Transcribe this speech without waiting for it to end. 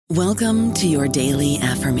Welcome to your daily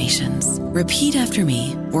affirmations. Repeat after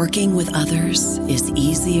me. Working with others is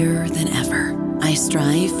easier than ever. I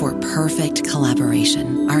strive for perfect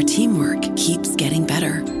collaboration. Our teamwork keeps getting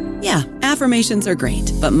better. Yeah, affirmations are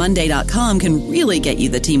great, but Monday.com can really get you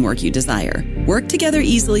the teamwork you desire. Work together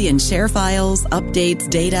easily and share files, updates,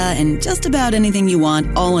 data, and just about anything you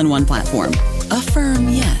want all in one platform. Affirm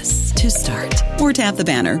yes to start, or tap the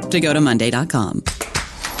banner to go to Monday.com.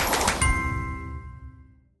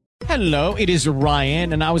 Hello, it is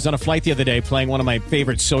Ryan, and I was on a flight the other day playing one of my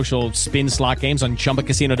favorite social spin slot games on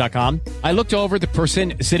ChumbaCasino.com. I looked over at the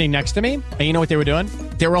person sitting next to me, and you know what they were doing?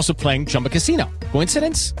 They were also playing Chumba Casino.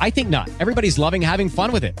 Coincidence? I think not. Everybody's loving having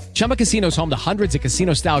fun with it. Chumba Casino is home to hundreds of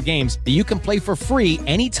casino-style games that you can play for free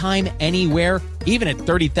anytime, anywhere, even at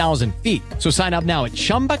 30,000 feet. So sign up now at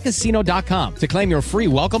ChumbaCasino.com to claim your free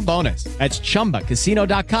welcome bonus. That's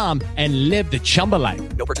ChumbaCasino.com and live the Chumba life.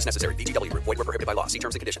 No purchase necessary. VGW. Void where prohibited by law. See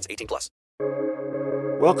terms and conditions. 18+.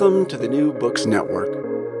 Welcome to the New Books Network.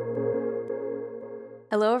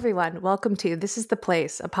 Hello, everyone. Welcome to This is the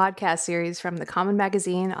Place, a podcast series from The Common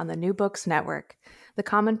Magazine on the New Books Network. The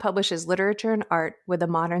Common publishes literature and art with a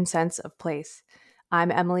modern sense of place.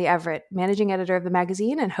 I'm Emily Everett, managing editor of the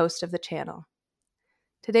magazine and host of the channel.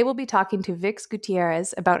 Today we'll be talking to Vix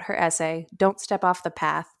Gutierrez about her essay, Don't Step Off the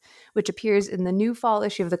Path, which appears in the new fall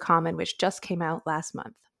issue of The Common, which just came out last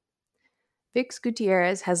month. Vix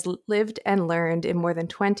Gutierrez has lived and learned in more than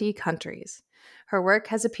 20 countries. Her work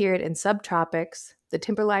has appeared in Subtropics, The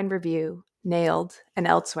Timberline Review, Nailed, and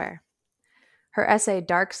elsewhere. Her essay,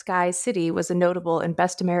 Dark Sky City, was a notable in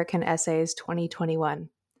Best American Essays 2021.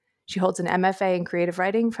 She holds an MFA in creative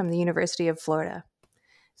writing from the University of Florida.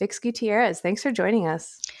 Vix Gutierrez, thanks for joining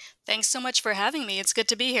us. Thanks so much for having me. It's good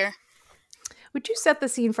to be here. Would you set the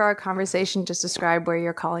scene for our conversation, just describe where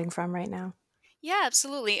you're calling from right now? Yeah,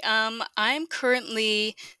 absolutely. I'm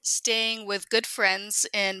currently staying with good friends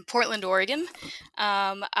in Portland, Oregon.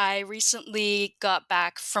 I recently got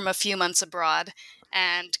back from a few months abroad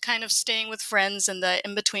and kind of staying with friends in the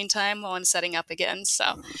in-between time while I'm setting up again.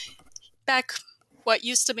 So back what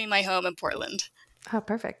used to be my home in Portland. Oh,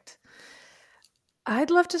 perfect. I'd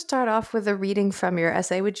love to start off with a reading from your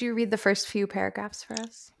essay. Would you read the first few paragraphs for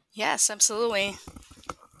us? Yes, absolutely.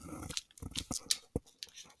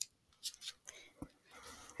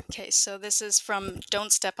 Okay, so this is from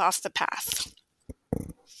Don't Step Off the Path.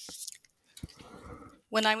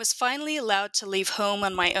 When I was finally allowed to leave home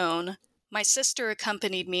on my own, my sister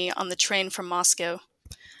accompanied me on the train from Moscow.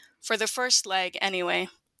 For the first leg, anyway.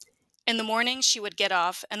 In the morning, she would get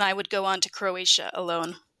off, and I would go on to Croatia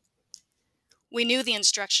alone. We knew the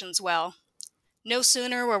instructions well. No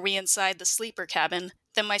sooner were we inside the sleeper cabin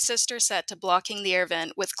than my sister set to blocking the air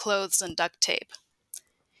vent with clothes and duct tape.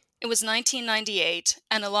 It was 1998,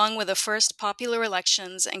 and along with the first popular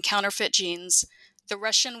elections and counterfeit jeans, the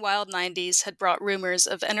Russian wild 90s had brought rumors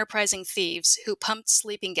of enterprising thieves who pumped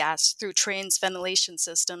sleeping gas through trains' ventilation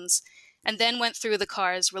systems and then went through the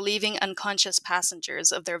cars relieving unconscious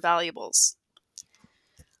passengers of their valuables.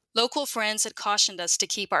 Local friends had cautioned us to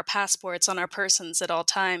keep our passports on our persons at all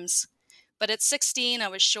times, but at 16 I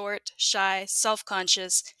was short, shy,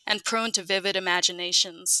 self-conscious, and prone to vivid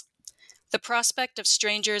imaginations. The prospect of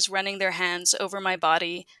strangers running their hands over my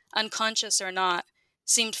body, unconscious or not,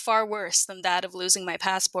 seemed far worse than that of losing my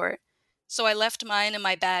passport, so I left mine in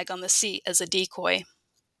my bag on the seat as a decoy.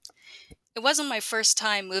 It wasn't my first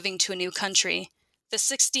time moving to a new country. The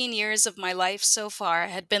 16 years of my life so far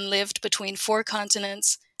had been lived between 4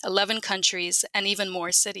 continents, 11 countries, and even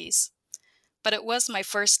more cities. But it was my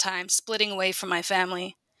first time splitting away from my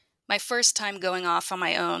family, my first time going off on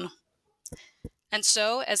my own. And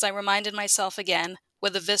so, as I reminded myself again,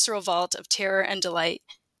 with a visceral vault of terror and delight,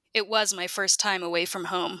 it was my first time away from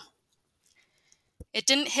home. It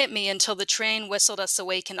didn't hit me until the train whistled us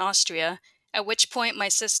awake in Austria, at which point my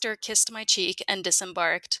sister kissed my cheek and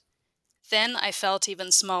disembarked. Then I felt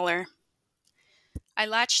even smaller. I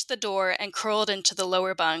latched the door and curled into the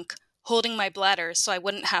lower bunk, holding my bladder so I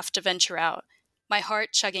wouldn't have to venture out, my heart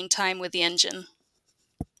chugging time with the engine.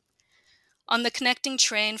 On the connecting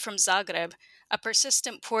train from Zagreb, a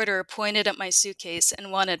persistent porter pointed at my suitcase and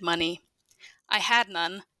wanted money. I had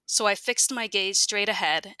none, so I fixed my gaze straight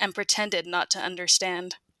ahead and pretended not to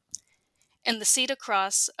understand. In the seat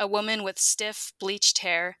across, a woman with stiff, bleached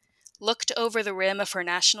hair looked over the rim of her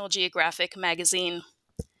National Geographic magazine.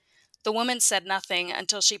 The woman said nothing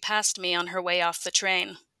until she passed me on her way off the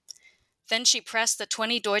train. Then she pressed the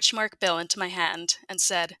 20 Deutschmark bill into my hand and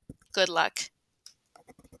said, "Good luck."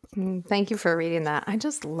 Thank you for reading that. I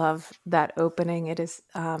just love that opening. It is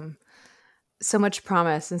so much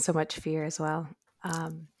promise and so much fear as well.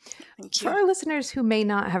 Thank For you. our listeners who may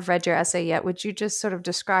not have read your essay yet, would you just sort of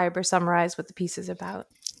describe or summarize what the piece is about?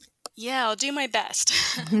 Yeah, I'll do my best.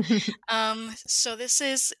 So this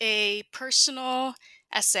is a personal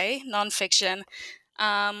essay, nonfiction.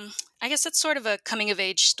 I guess it's sort of a coming of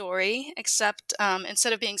age story, except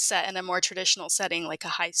instead of being set in a more traditional setting like a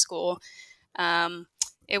high school, um,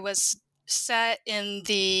 it was set in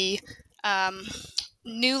the um,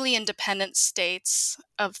 newly independent states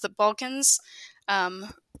of the Balkans,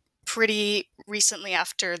 um, pretty recently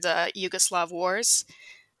after the Yugoslav wars.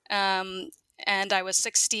 Um, and I was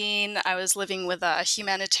 16. I was living with a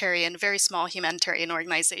very small humanitarian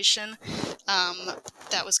organization um,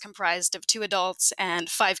 that was comprised of 2 adults and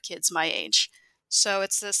 5 kids my age. So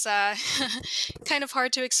it's this kind of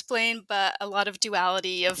hard to explain, but a lot of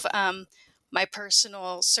duality of my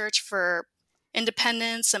personal search for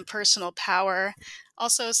independence and personal power,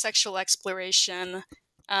 also sexual exploration,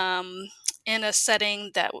 um, in a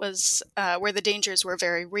setting that was where the dangers were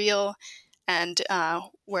very real and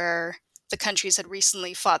where the countries had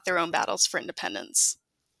recently fought their own battles for independence.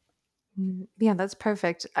 Yeah, that's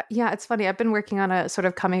perfect. Yeah, it's funny. I've been working on a sort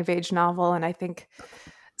of coming of age novel, and I think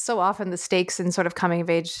so often the stakes in sort of coming of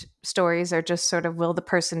age stories are just sort of, will the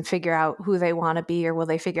person figure out who they want to be, or will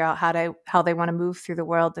they figure out how they want to move through the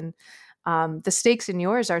world? And the stakes in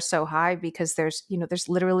yours are so high because there's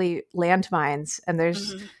literally landmines, and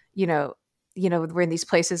there's Hmm. you know we're in these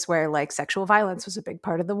places where like sexual violence was a big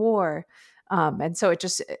part of the war. And so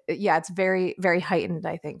yeah, it's very, very heightened,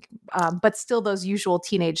 I think. But still those usual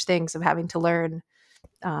teenage things of having to learn,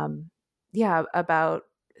 um, yeah, about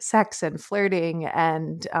sex and flirting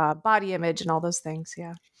and body image and all those things.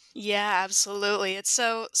 Yeah. Yeah, absolutely. It's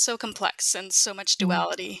so complex and so much Mhm.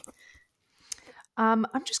 duality. I'm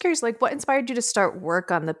just curious, like, what inspired you to start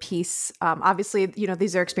work on the piece? Obviously,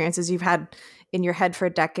 these are experiences you've had in your head for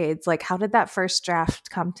decades. Like, how did that first draft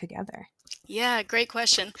come together? Yeah, great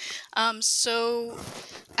question. So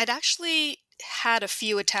I'd actually had a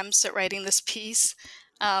few attempts at writing this piece.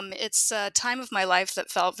 It's a time of my life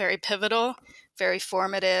that felt very pivotal, very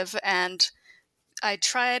formative, and I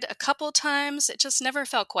tried a couple times. It just never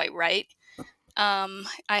felt quite right.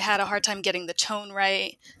 I had a hard time getting the tone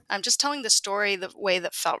right. Just telling the story the way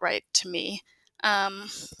that felt right to me. Um,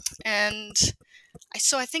 and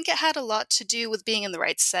so I think it had a lot to do with being in the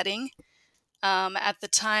right setting. At the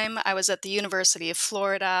time, I was at the University of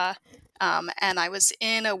Florida, and I was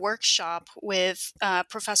in a workshop with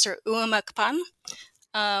Professor Uamakpan,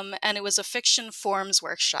 and it was a fiction forms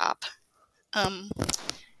workshop. Um,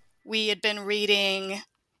 we had been reading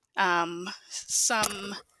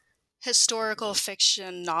some historical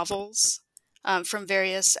fiction novels from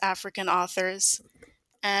various African authors.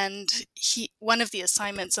 And one of the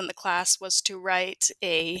assignments in the class was to write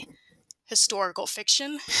a historical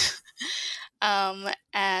fiction.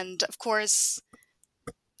 And of course,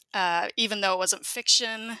 even though it wasn't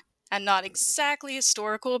fiction and not exactly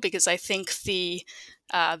historical, because I think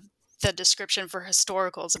uh, the description for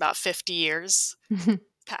historical is about 50 years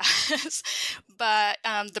pass. But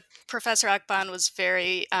the Professor Akban was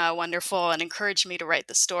very wonderful and encouraged me to write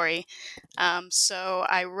the story. So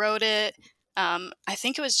I wrote it. I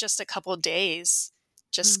think it was just a couple days,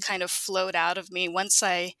 just kind of flowed out of me once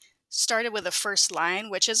I started with the first line,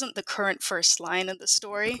 which isn't the current first line of the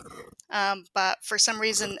story. But for some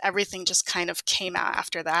reason, everything just kind of came out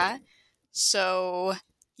after that. So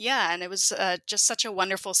yeah, and it was just such a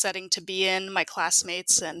wonderful setting to be in. My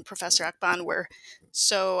classmates and Professor Akban were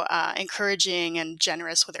so encouraging and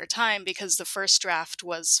generous with their time because the first draft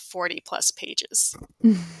was 40 plus pages.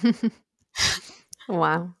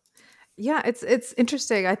 Wow. Yeah, it's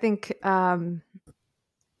interesting. I think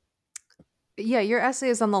yeah, your essay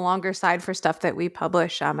is on the longer side for stuff that we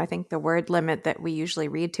publish. I think the word limit that we usually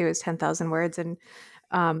read to is 10,000 words, and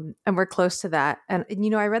we're close to that. And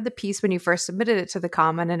I read the piece when you first submitted it to the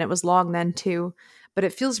Common, and it was long then too, but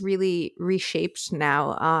it feels really reshaped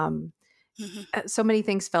now. Mhm. So many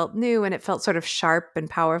things felt new, and it felt sort of sharp and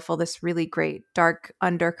powerful, this really great dark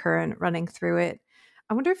undercurrent running through it.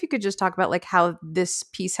 I wonder if you could just talk about like how this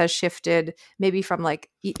piece has shifted, maybe from like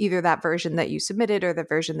either that version that you submitted or the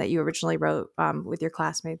version that you originally wrote with your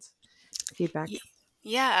classmates. Feedback. Y-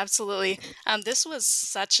 Yeah, absolutely. This was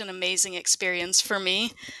such an amazing experience for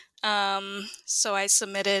me. So I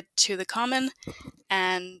submitted to the Common,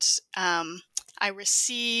 and I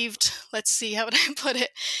received, let's see, how would I put it?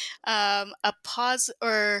 A pause,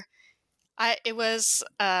 or it was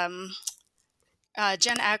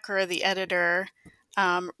Jen Acker, the editor,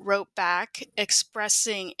 wrote back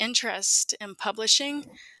expressing interest in publishing,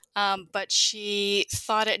 but she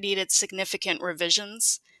thought it needed significant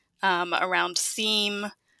revisions around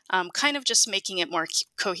theme, kind of just making it more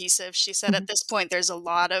cohesive. She said at this point, there's a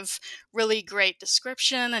lot of really great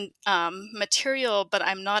description and material, but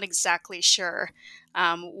I'm not exactly sure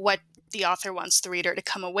what the author wants the reader to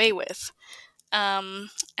come away with. And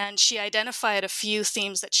she identified a few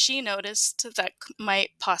themes that she noticed that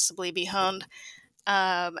might possibly be honed.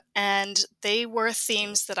 And they were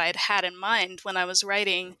themes that I'd had in mind when I was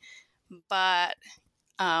writing, but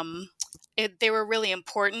they were really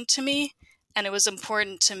important to me. And it was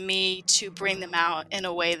important to me to bring them out in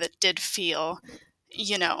a way that did feel,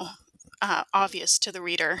 obvious to the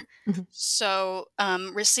reader. Mhm. So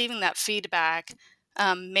receiving that feedback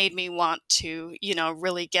made me want to,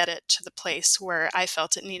 really get it to the place where I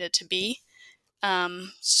felt it needed to be.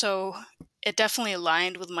 So it definitely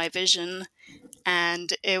aligned with my vision.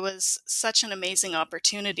 And it was such an amazing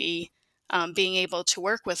opportunity being able to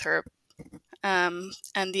work with her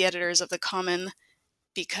and the editors of The Common,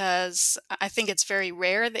 because I think it's very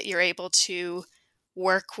rare that you're able to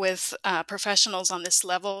work with professionals on this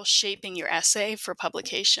level, shaping your essay for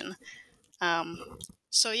publication.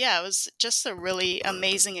 So yeah, it was just a really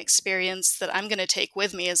amazing experience that I'm going to take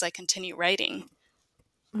with me as I continue writing.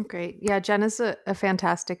 Oh, great. Yeah, Jen is a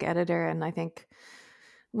fantastic editor. And I think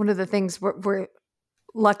one of the things we're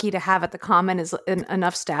lucky to have at the Common is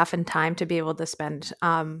enough staff and time to be able to spend,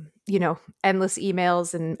 endless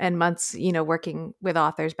emails and months, working with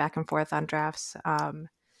authors back and forth on drafts.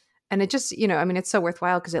 And it just, it's so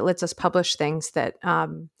worthwhile because it lets us publish things that,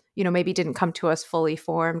 maybe didn't come to us fully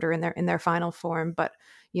formed or in their final form, but,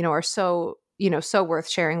 are so, so worth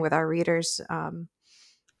sharing with our readers.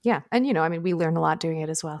 Yeah. And, we learn a lot doing it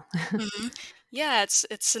as well. Mm-hmm. Yeah,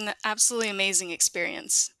 it's an absolutely amazing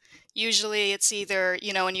experience. Usually it's either,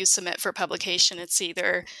 when you submit for publication, it's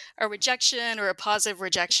either a rejection or a positive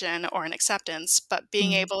rejection or an acceptance. But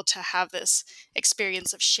being able to have this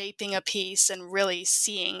experience of shaping a piece and really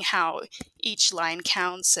seeing how each line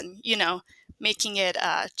counts and, making it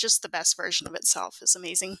just the best version of itself is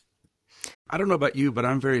amazing. I don't know about you, but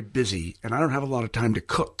I'm very busy and I don't have a lot of time to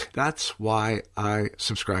cook. That's why I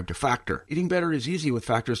subscribe to Factor. Eating better is easy with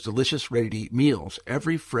Factor's delicious, ready-to-eat meals.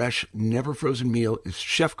 Every fresh, never frozen meal is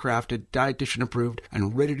chef-crafted, dietitian approved,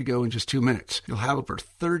 and ready to go in just 2 minutes. You'll have over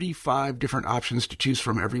 35 different options to choose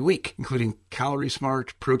from every week, including Calorie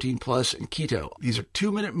Smart, Protein Plus, and Keto. These are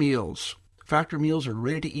 2-minute meals. Factor meals are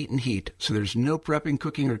ready to eat and heat, so there's no prepping,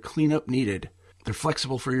 cooking, or cleanup needed. They're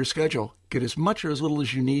flexible for your schedule. Get as much or as little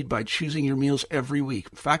as you need by choosing your meals every week.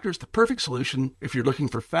 Factor is the perfect solution if you're looking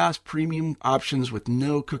for fast, premium options with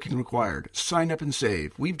no cooking required. Sign up and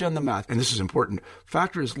save. We've done the math, and this is important.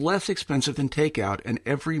 Factor is less expensive than takeout, and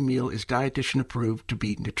every meal is dietitian approved to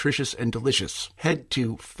be nutritious and delicious. Head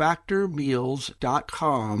to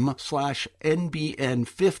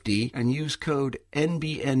factormeals.com/NBN50 and use code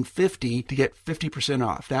NBN50 to get 50%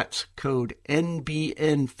 off. That's code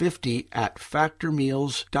NBN50 at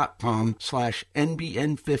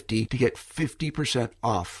factormeals.com/NBN50 to get 50%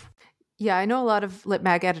 off. Yeah, I know a lot of Lit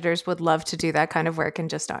Mag editors would love to do that kind of work and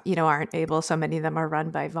just, aren't able. So many of them are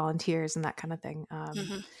run by volunteers and that kind of thing.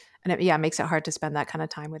 And it makes it hard to spend that kind of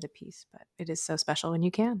time with a piece, but it is so special when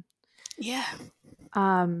you can. Yeah.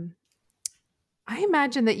 I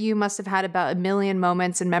imagine that you must have had about 1 million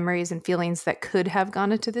moments and memories and feelings that could have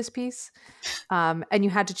gone into this piece. And you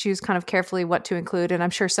had to choose kind of carefully what to include. And I'm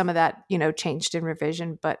sure some of that, changed in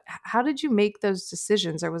revision, but how did you make those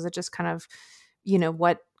decisions? Or was it just kind of,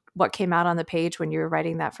 what came out on the page when you were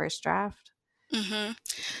writing that first draft?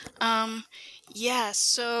 Yeah,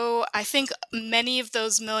 so I think many of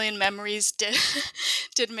those million memories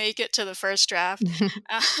did make it to the first draft.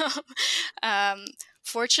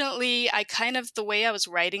 Fortunately, the way I was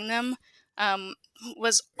writing them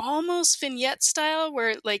was almost vignette style,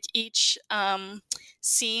 where like each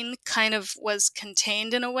scene kind of was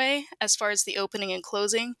contained in a way as far as the opening and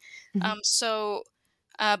closing. So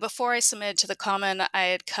before I submitted to the Common, I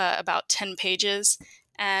had cut about 10 pages.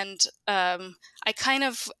 And I kind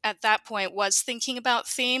of, at that point, was thinking about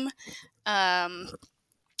theme. And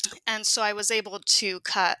so I was able to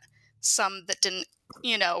cut some that didn't,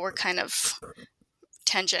 were kind of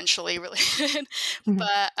tangentially related.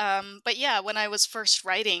 But yeah, when I was first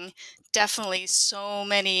writing, definitely so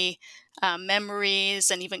many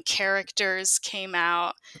memories and even characters came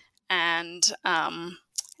out. And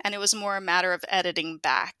it was more a matter of editing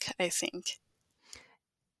back, I think.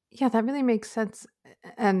 Yeah, that really makes sense.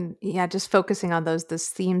 And yeah, just focusing on those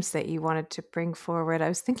themes that you wanted to bring forward. I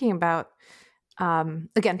was thinking about,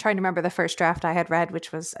 again, trying to remember the first draft I had read,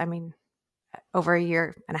 which was, over 1.5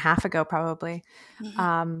 years ago, probably.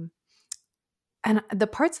 And the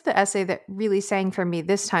parts of the essay that really sang for me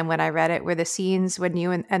this time when I read it were the scenes when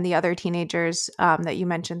you and the other teenagers that you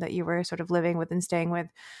mentioned that you were sort of living with and staying with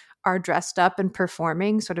are dressed up and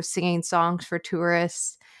performing, sort of singing songs for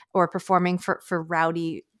tourists or performing for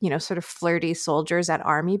rowdy, sort of flirty soldiers at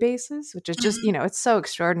army bases, which is just, Mhm. it's so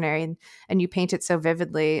extraordinary. And you paint it so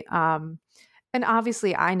vividly. And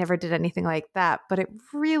obviously, I never did anything like that, but it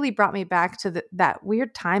really brought me back to that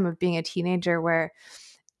weird time of being a teenager where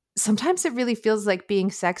sometimes it really feels like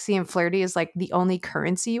being sexy and flirty is like the only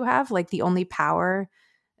currency you have, like the only power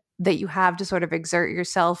that you have to sort of exert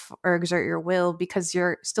yourself or exert your will because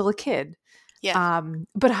you're still a kid. Yeah.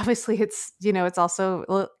 But obviously it's also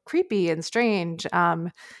a little creepy and strange.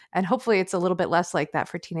 And hopefully it's a little bit less like that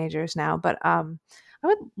for teenagers now. But I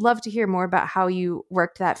would love to hear more about how you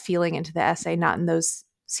worked that feeling into the essay, not in those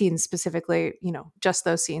scenes specifically, just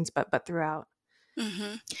those scenes, but throughout.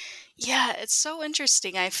 hmm Yeah, it's so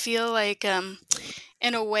interesting. I feel like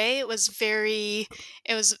in a way it was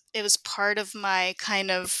part of my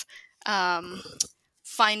kind of um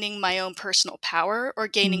finding my own personal power or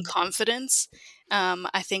gaining Mm. confidence.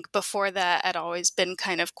 I think before that I'd always been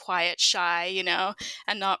kind of quiet, shy,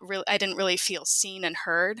 and not really I didn't really feel seen and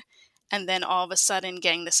heard. And then all of a sudden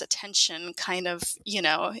getting this attention kind of,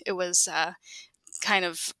 it was kind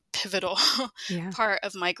of pivotal Yeah. part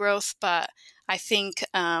of my growth. But I think,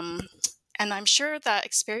 and I'm sure that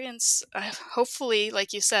experience, hopefully,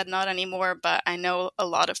 like you said, not anymore, but I know a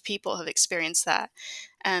lot of people have experienced that.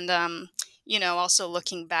 And, also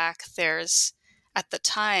looking back, at the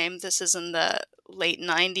time, this is in the late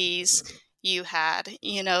 90s, you had,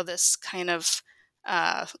 this kind of,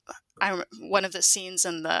 uh, one of the scenes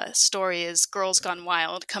in the story is Girls Gone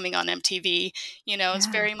Wild coming on MTV. It's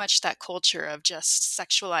Yeah. very much that culture of just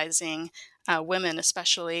sexualizing women,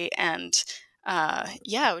 especially. And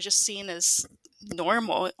yeah, it was just seen as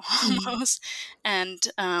normal Mm. almost. And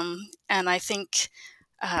I think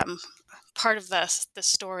um, part of the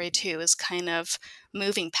story too is kind of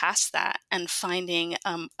moving past that and finding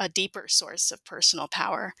a deeper source of personal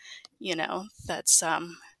power,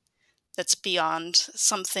 that's beyond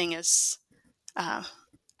something uh,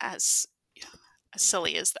 as as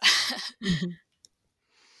silly as that. Mhm.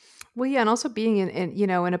 Well, yeah, and also being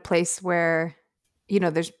in a place where,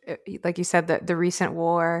 there's like you said, the recent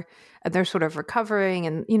war, and they're sort of recovering,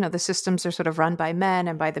 and the systems are sort of run by men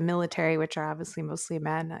and by the military, which are obviously mostly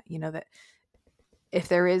men. That if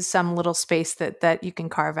there is some little space that you can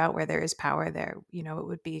carve out where there is power there,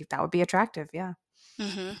 that would be attractive. Yeah.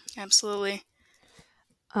 Absolutely.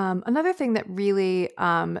 Another thing that really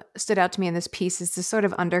stood out to me in this piece is this sort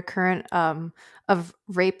of undercurrent of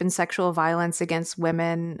rape and sexual violence against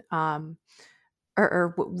women,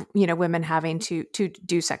 or women having to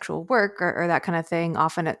do sexual work or that kind of thing,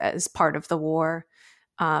 often as part of the war.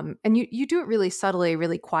 And you do it really subtly,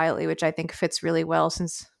 really quietly, which I think fits really well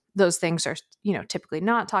since those things are typically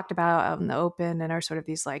not talked about out in the open and are sort of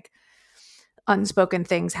these like unspoken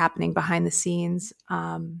things happening behind the scenes.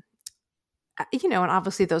 And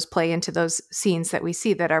obviously those play into those scenes that we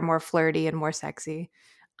see that are more flirty and more sexy.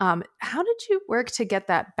 How did you work to get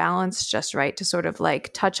that balance just right to sort of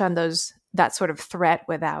like touch on that sort of threat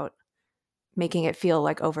without making it feel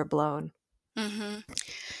like overblown? hmm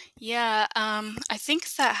Yeah, I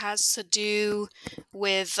think that has to do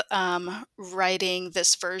with writing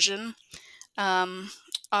this version. Um,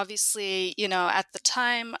 Obviously, at the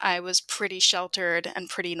time, I was pretty sheltered and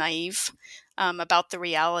pretty naive about the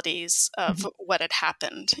realities of Mhm. what had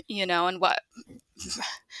happened, and what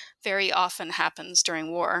very often happens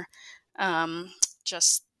during war.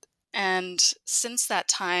 Just and since that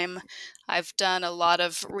time, I've done a lot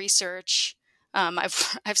of research.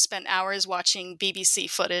 I've spent hours watching BBC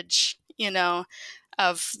footage,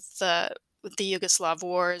 of the Yugoslav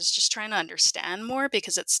wars, just trying to understand more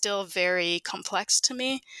because it's still very complex to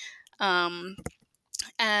me. Um,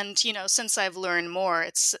 and since I've learned more,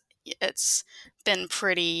 it's been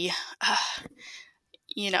pretty, uh,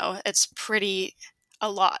 it's pretty a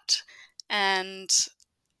lot, and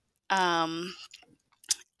um,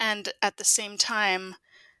 and at the same time,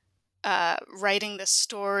 writing this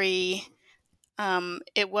story,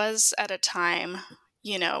 it was at a time,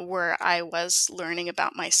 where I was learning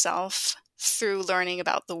about myself through learning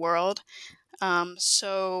about the world.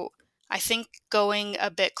 So I think going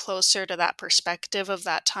a bit closer to that perspective of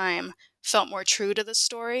that time felt more true to the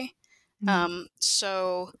story. Mm.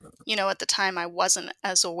 So, at the time I wasn't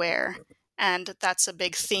as aware. And that's a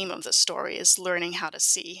big theme of the story is learning how to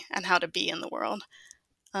see and how to be in the world.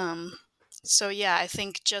 Um, so yeah, I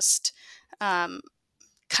think just um,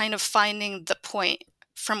 kind of finding the point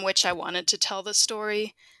from which I wanted to tell the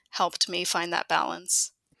story helped me find that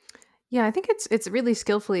balance. Yeah, I think it's really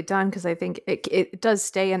skillfully done because I think it does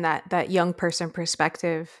stay in that young person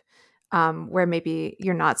perspective, where maybe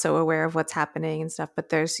you're not so aware of what's happening and stuff, but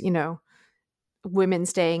there's, women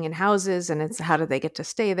staying in houses, and it's how do they get to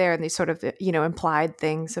stay there, and these sort of, implied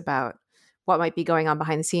things about what might be going on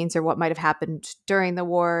behind the scenes or what might have happened during the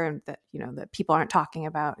war, and that, that people aren't talking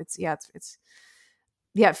about. It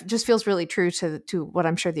just feels really true to what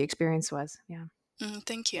I'm sure the experience was. Yeah.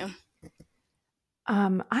 Thank you.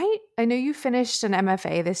 I know you finished an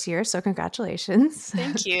MFA this year, so congratulations.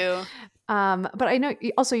 Thank you. But I know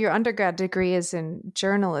also your undergrad degree is in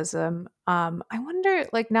journalism. I wonder,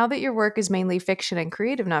 like, now that your work is mainly fiction and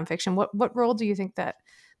creative nonfiction, what role do you think that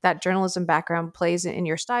journalism background plays in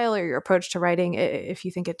your style or your approach to writing, if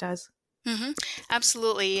you think it does? hmm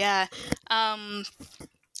Absolutely, yeah.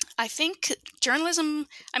 I think journalism,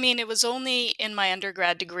 I mean, it was only in my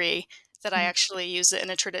undergrad degree that I actually use it in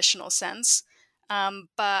a traditional sense.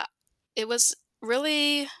 But it was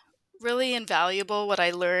really, really invaluable what I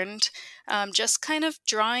learned. Just kind of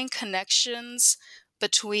drawing connections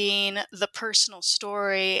between the personal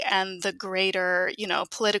story and the greater,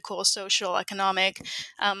 political, social, economic,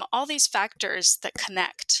 all these factors that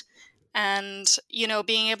connect. And,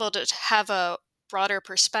 being able to have a broader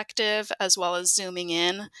perspective as well as zooming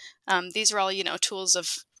in. These are all, tools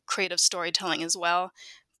of creative storytelling as well.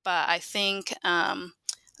 But I think my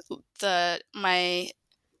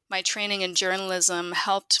training in journalism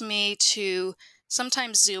helped me to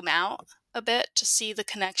sometimes zoom out a bit to see the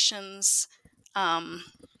connections, um,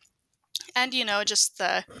 and just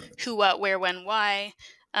the who, what, where, when, why.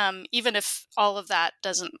 Even if all of that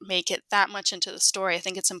doesn't make it that much into the story, I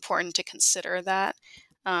think it's important to consider that,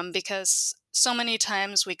 because so many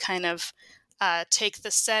times we kind of take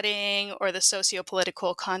the setting or the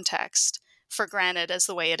socio-political context for granted as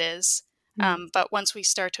the way it is. But once we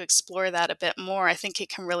start to explore that a bit more, I think it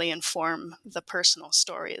can really inform the personal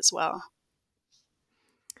story as well.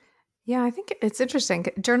 Yeah, I think it's interesting.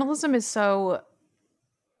 Journalism is so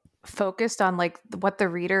focused on like what the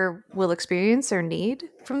reader will experience or need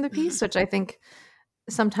from the Mhm. piece, which I think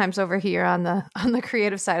sometimes over here on the on the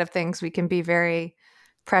creative side of things, we can be very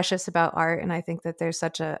precious about art. And I think that there's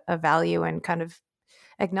such a value in kind of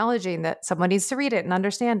acknowledging that someone needs to read it and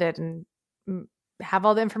understand it and mm, have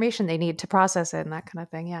all the information they need to process it and that kind of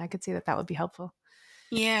thing. Yeah, I could see that would be helpful.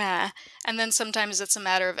 Yeah, and then sometimes it's a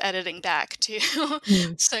matter of editing back too.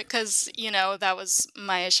 Mm. So, because, that was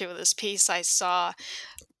my issue with this piece. I saw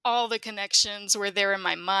all the connections were there in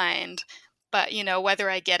my mind, but, whether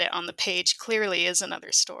I get it on the page clearly is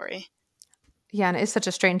another story. Yeah, and it's such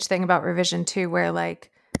a strange thing about revision too, where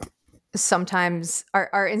like sometimes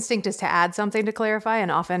our instinct is to add something to clarify,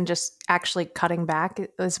 and often just actually cutting back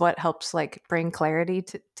is what helps like bring clarity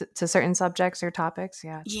to certain subjects or topics.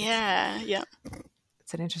 Yeah, Yeah, yeah.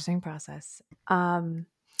 it's an interesting process.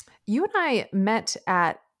 You and I met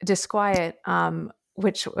at Disquiet,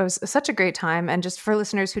 which was such a great time. And just for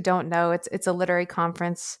listeners who don't know, it's a literary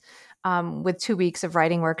conference with 2 weeks of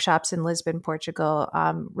writing workshops in Lisbon, Portugal,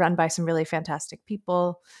 run by some really fantastic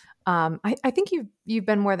people. I think you've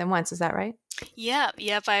been more than once. Is that right?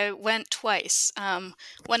 Yep, I went twice.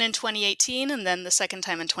 One in 2018 and then the second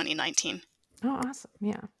time in 2019. Oh, awesome!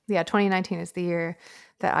 Yeah. 2019 is the year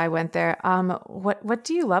that I went there. What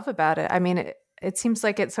do you love about it? I mean, it seems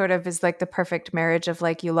like it sort of is like the perfect marriage of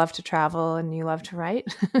like you love to travel and you love to write.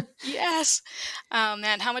 Yes. Oh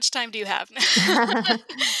man, how much time do you have?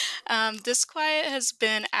 This quiet has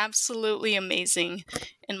been absolutely amazing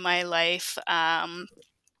in my life. I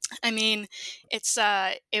mean,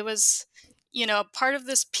 it was, part of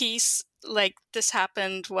this piece, like this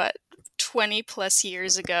happened, 20 plus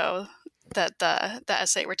years ago that the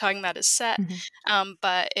essay we're talking about is set. Mhm.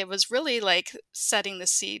 But it was really like setting the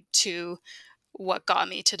seed to what got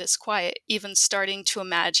me to Disquiet, even starting to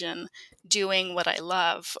imagine doing what I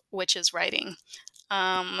love, which is writing.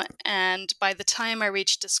 And by the time I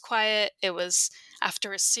reached Disquiet, it was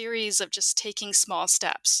after a series of just taking small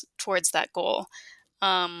steps towards that goal.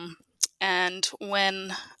 Um, and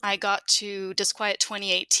when I got to Disquiet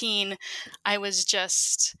 2018, I was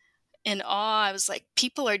just in awe. I was like,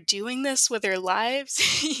 people are doing this with their lives.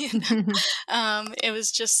 It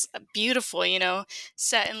was just beautiful,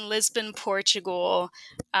 set in Lisbon, Portugal,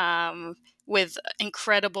 with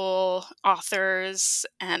incredible authors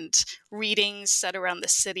and readings set around the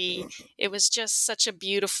city. It was just such a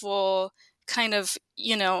beautiful kind of,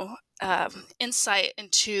 insight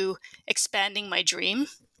into expanding my dream.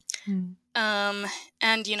 Mm.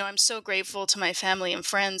 And, I'm so grateful to my family and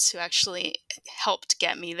friends who actually helped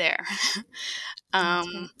get me there. That's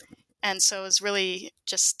great. And so it was really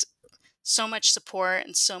just so much support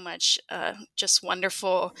and so much just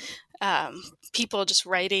wonderful people just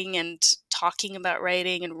writing and talking about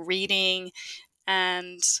writing and reading.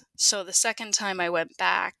 And so the second time I went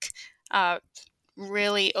back,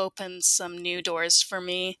 really opened some new doors for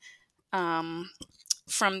me.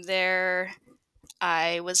 From there,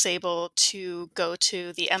 I was able to go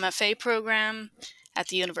to the MFA program at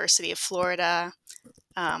the University of Florida.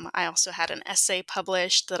 I also had an essay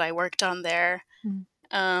published that I worked on there.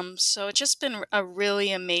 So it's just been a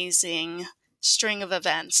really amazing string of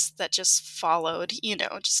events that just followed,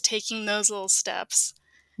 just taking those little steps.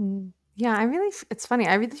 Yeah, it's funny.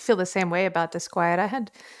 I really feel the same way about Disquiet. I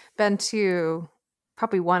had been to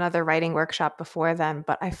probably one other writing workshop before then,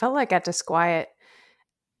 but I felt like at Disquiet,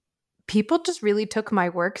 people just really took my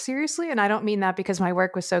work seriously. And I don't mean that because my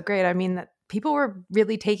work was so great. I mean that people were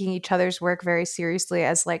really taking each other's work very seriously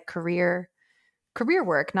as like career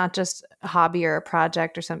work, not just a hobby or a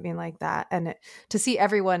project or something like that. And to see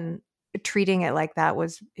everyone treating it like that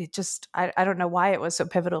I don't know why it was so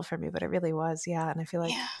pivotal for me, but it really was. Yeah. And I feel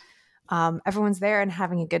like everyone's there and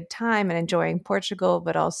having a good time and enjoying Portugal,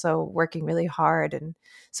 but also working really hard and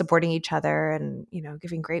supporting each other and,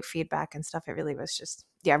 giving great feedback and stuff. It really was just,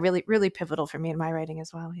 really, really pivotal for me in my writing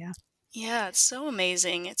as well. Yeah. Yeah, it's so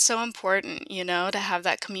amazing. It's so important, to have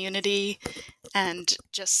that community and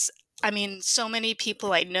just, so many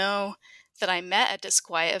people I know that I met at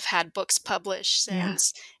Disquiet have had books published, and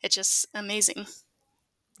it's just amazing.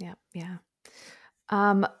 Yeah, yeah.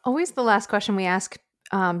 Always the last question we ask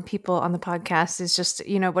people on the podcast is just,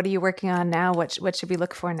 what are you working on now? What should we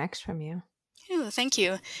look for next from you? Yeah, thank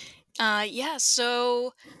you.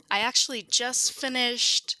 So I actually just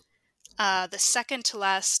finished the second to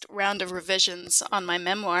last round of revisions on my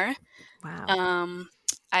memoir. Wow.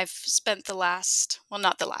 I've spent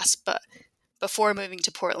but before moving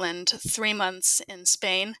to Portland, 3 months in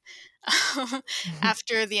Spain.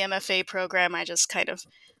 After the MFA program, I just kind of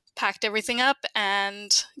packed everything up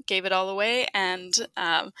and gave it all away and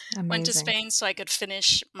went to Spain so I could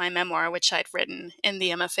finish my memoir, which I'd written in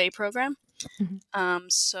the MFA program.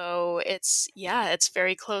 So it's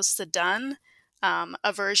very close to done.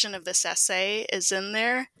 A version of this essay is in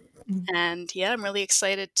there. And I'm really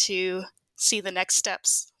excited to see the next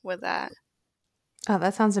steps with that. Oh,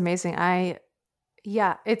 that sounds amazing.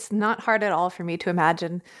 It's not hard at all for me to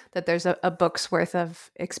imagine that there's a book's worth of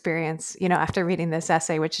experience, after reading this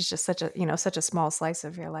essay, which is just such a small slice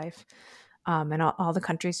of your life, and all the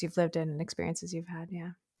countries you've lived in and experiences you've had.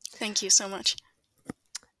 Yeah. Thank you so much.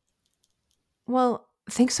 Well,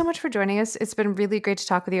 thanks so much for joining us. It's been really great to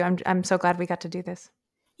talk with you. I'm so glad we got to do this.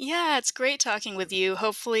 Yeah, it's great talking with you.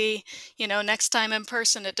 Hopefully, next time in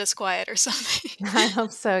person at Disquiet or something. I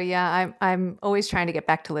hope so. Yeah, I'm always trying to get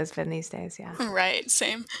back to Lisbon these days. Yeah. Right.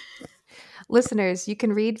 Same. Listeners, you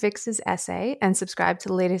can read Vix's essay and subscribe to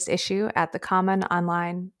the latest issue at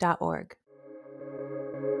thecommononline.org.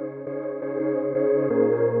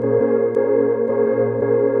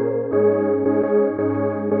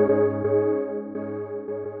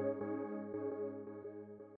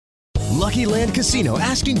 Lucky Land Casino,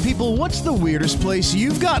 asking people, what's the weirdest place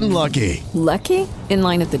you've gotten lucky? Lucky? In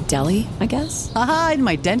line at the deli, I guess? Aha, in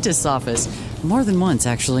my dentist's office. More than once,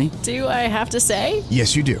 actually. Do I have to say?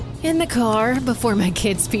 Yes, you do. In the car before my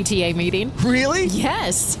kids' PTA meeting. Really?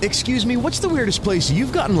 Yes. Excuse me, what's the weirdest place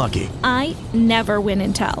you've gotten lucky? I never win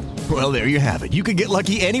and tell. Well, there you have it. You can get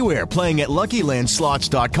lucky anywhere, playing at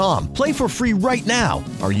LuckyLandSlots.com. Play for free right now.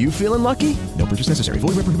 Are you feeling lucky? No purchase necessary.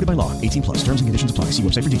 Void where prohibited by law. 18+. Terms and conditions apply. See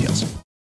website for details.